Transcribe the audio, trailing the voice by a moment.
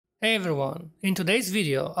Hey everyone, in today's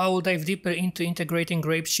video I will dive deeper into integrating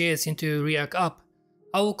GrapesJS into React app.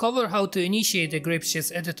 I will cover how to initiate the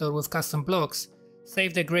GrapesJS editor with custom blocks,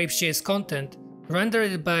 save the GrapesJS content, render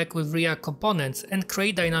it back with React components, and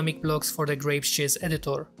create dynamic blocks for the GrapesJS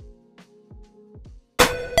editor.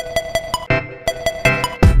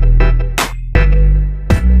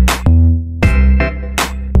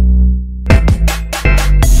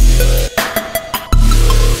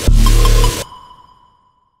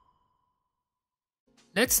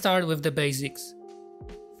 Let's start with the basics.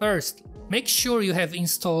 First, make sure you have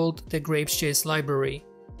installed the GrapesJS library.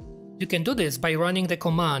 You can do this by running the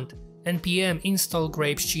command npm install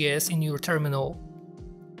grapesjs in your terminal.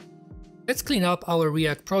 Let's clean up our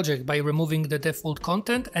React project by removing the default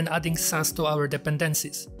content and adding Sass to our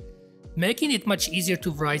dependencies, making it much easier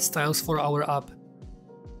to write styles for our app.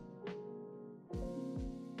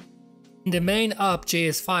 In the main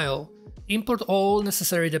app.js file, import all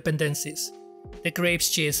necessary dependencies, the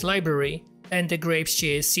GrapesJS library, and the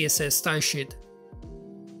GrapesJS CSS stylesheet.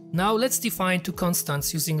 Now let's define two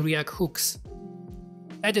constants using React hooks: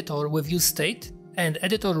 editor with useState and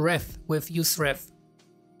editor ref with useRef.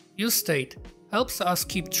 useState helps us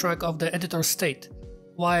keep track of the editor state,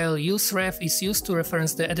 while useRef is used to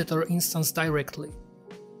reference the editor instance directly.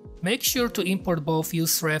 Make sure to import both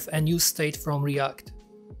useRef and useState from React.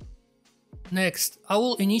 Next, I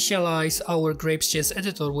will initialize our GrapesJS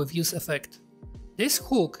editor with useEffect. This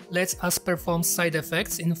hook lets us perform side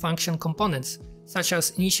effects in function components, such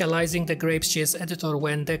as initializing the GrapesJS editor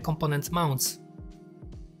when the component mounts.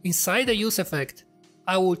 Inside the useEffect,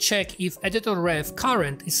 I will check if editor ref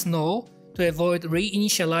current is null to avoid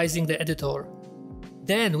reinitializing the editor.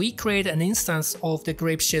 Then we create an instance of the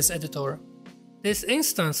GrapesJS editor. This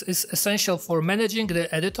instance is essential for managing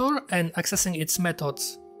the editor and accessing its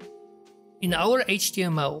methods. In our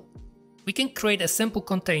HTML, we can create a simple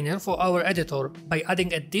container for our editor by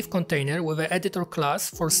adding a div container with an editor class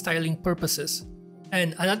for styling purposes,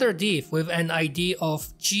 and another div with an ID of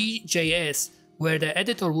GJS where the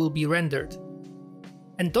editor will be rendered.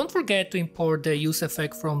 And don't forget to import the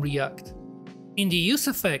useEffect from React. In the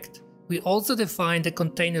useEffect, we also define the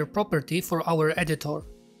container property for our editor.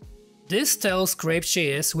 This tells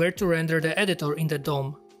GrapesJS where to render the editor in the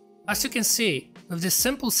DOM. As you can see, with this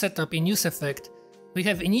simple setup in useEffect, we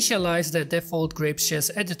have initialized the default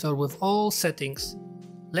GrapesJS editor with all settings.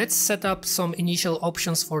 Let's set up some initial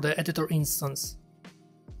options for the editor instance.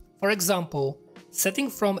 For example, setting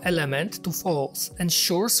from element to false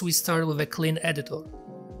ensures we start with a clean editor.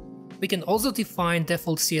 We can also define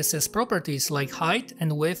default CSS properties like height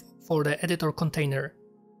and width for the editor container.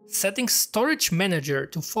 Setting storage manager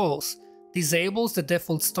to false disables the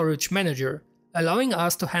default storage manager, allowing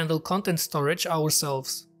us to handle content storage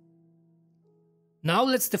ourselves. Now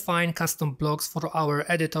let's define custom blocks for our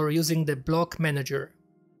editor using the block manager.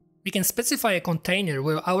 We can specify a container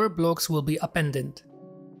where our blocks will be appended.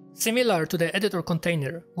 Similar to the editor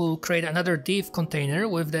container, we'll create another div container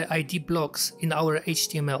with the ID blocks in our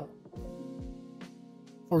HTML.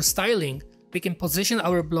 For styling, we can position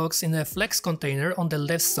our blocks in a flex container on the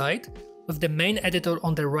left side with the main editor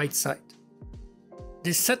on the right side.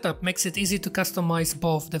 This setup makes it easy to customize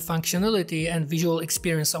both the functionality and visual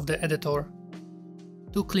experience of the editor.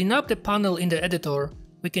 To clean up the panel in the editor,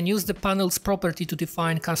 we can use the panel's property to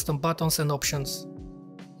define custom buttons and options.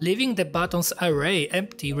 Leaving the buttons array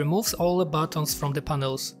empty removes all the buttons from the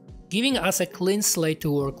panels, giving us a clean slate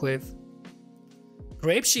to work with.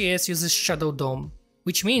 GrapesJS uses shadow DOM,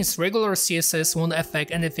 which means regular CSS won't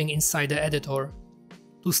affect anything inside the editor.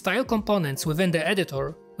 To style components within the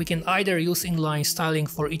editor, we can either use inline styling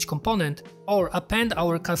for each component or append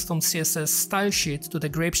our custom CSS style sheet to the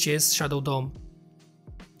GrapesJS shadow DOM.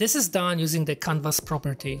 This is done using the canvas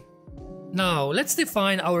property. Now let's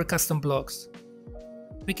define our custom blocks.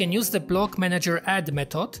 We can use the block manager add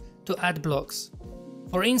method to add blocks.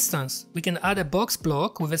 For instance, we can add a box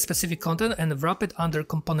block with a specific content and wrap it under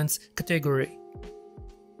components category.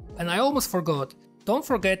 And I almost forgot, don't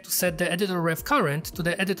forget to set the editor ref current to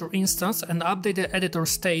the editor instance and update the editor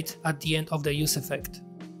state at the end of the useEffect.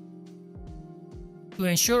 To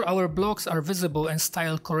ensure our blocks are visible and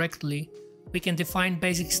styled correctly, we can define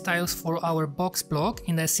basic styles for our box block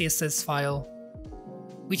in a CSS file,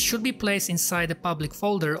 which should be placed inside the public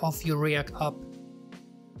folder of your React app.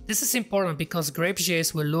 This is important because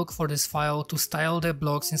GrapesJS will look for this file to style the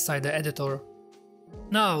blocks inside the editor.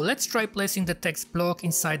 Now let's try placing the text block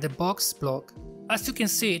inside the box block. As you can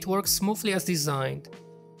see, it works smoothly as designed.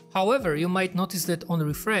 However, you might notice that on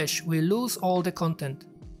refresh we lose all the content.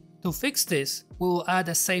 To fix this, we will add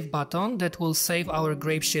a save button that will save our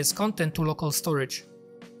GrapesJS content to local storage.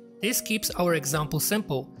 This keeps our example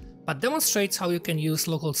simple, but demonstrates how you can use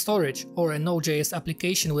local storage or a Node.js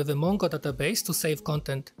application with a Mongo database to save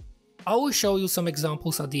content. I will show you some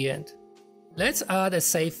examples at the end. Let's add a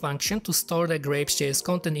save function to store the GrapesJS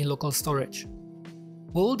content in local storage.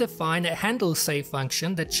 We'll define a handle save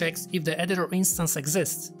function that checks if the editor instance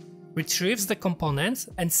exists, retrieves the components,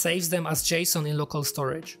 and saves them as JSON in local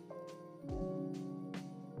storage.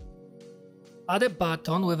 Add a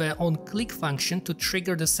button with an onClick function to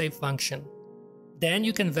trigger the save function. Then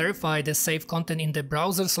you can verify the saved content in the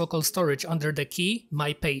browser's local storage under the key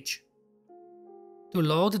My Page. To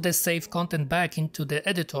load the saved content back into the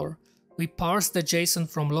editor, we parse the JSON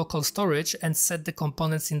from local storage and set the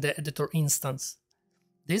components in the editor instance.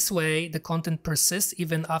 This way, the content persists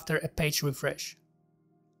even after a page refresh.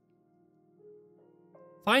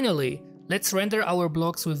 Finally, let's render our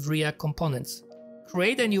blocks with React components.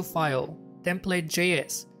 Create a new file,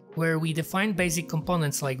 template.js, where we define basic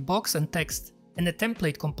components like box and text, and a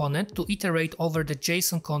template component to iterate over the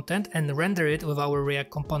JSON content and render it with our React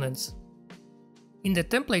components. In the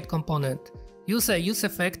template component, use a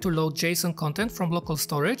useEffect to load JSON content from local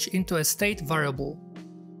storage into a state variable.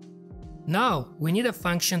 Now, we need a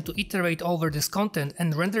function to iterate over this content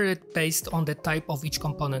and render it based on the type of each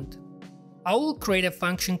component. I will create a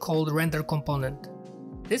function called renderComponent.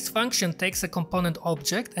 This function takes a component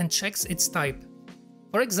object and checks its type.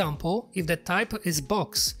 For example, if the type is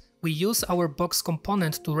box, we use our box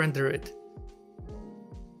component to render it.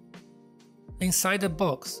 Inside the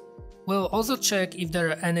box, we'll also check if there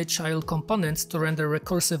are any child components to render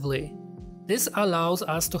recursively. This allows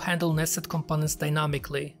us to handle nested components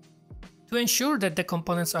dynamically. To ensure that the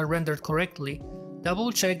components are rendered correctly,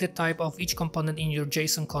 double-check the type of each component in your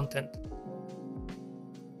JSON content.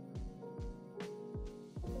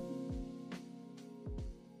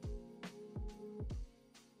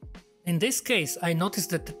 In this case, I noticed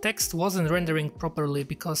that the text wasn't rendering properly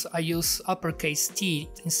because I use uppercase T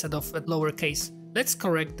instead of a lowercase. Let's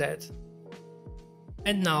correct that.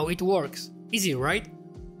 And now it works. Easy, right?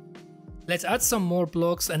 Let's add some more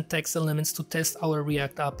blocks and text elements to test our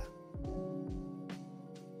React app.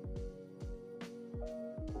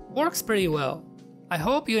 Works pretty well. I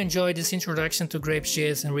hope you enjoyed this introduction to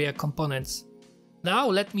GrapesJS and React components. Now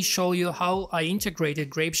let me show you how I integrated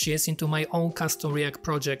GrapesJS into my own custom React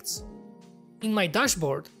projects. In my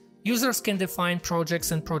dashboard, users can define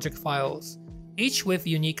projects and project files, each with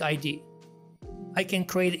unique ID. I can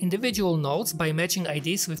create individual nodes by matching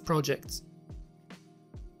IDs with projects.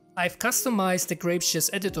 I've customized the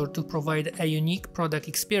GrapesJS editor to provide a unique product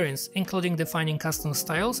experience, including defining custom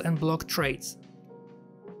styles and block traits.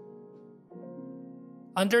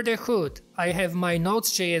 Under the hood, I have my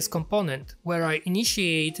Nodes.js component, where I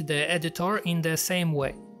initiate the editor in the same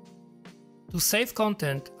way. To save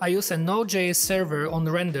content, I use a Node.js server on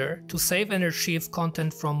render to save and retrieve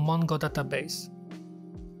content from Mongo database.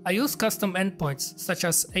 I use custom endpoints such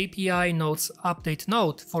as API nodes update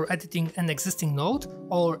node for editing an existing node,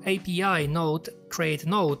 or API node create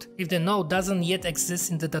node if the node doesn't yet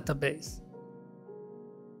exist in the database.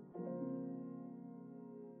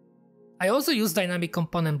 I also use dynamic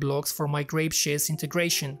component blocks for my GrapesJS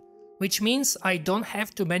integration, which means I don't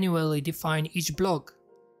have to manually define each block.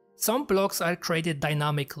 Some blocks are created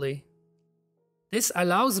dynamically. This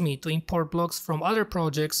allows me to import blocks from other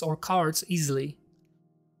projects or cards easily.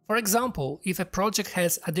 For example, if a project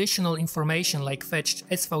has additional information like fetched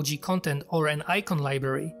SVG content or an icon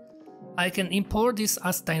library, I can import these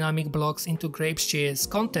as dynamic blocks into GrapesJS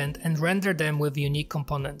content and render them with unique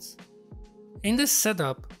components. In this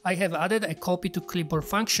setup, I have added a copy to clipboard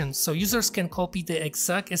function so users can copy the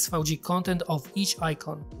exact SVG content of each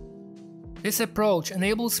icon. This approach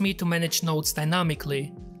enables me to manage nodes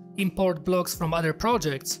dynamically, import blocks from other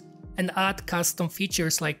projects, and add custom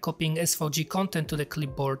features like copying SVG content to the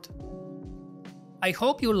clipboard. I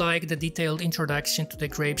hope you like the detailed introduction to the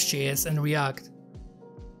GrapesJS and React.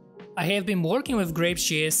 I have been working with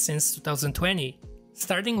GrapesJS since 2020,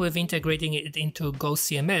 starting with integrating it into Go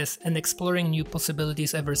CMS and exploring new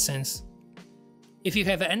possibilities ever since. If you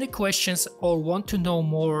have any questions or want to know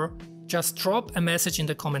more, just drop a message in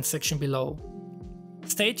the comment section below.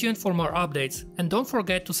 Stay tuned for more updates and don't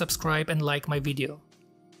forget to subscribe and like my video.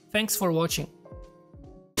 Thanks for watching.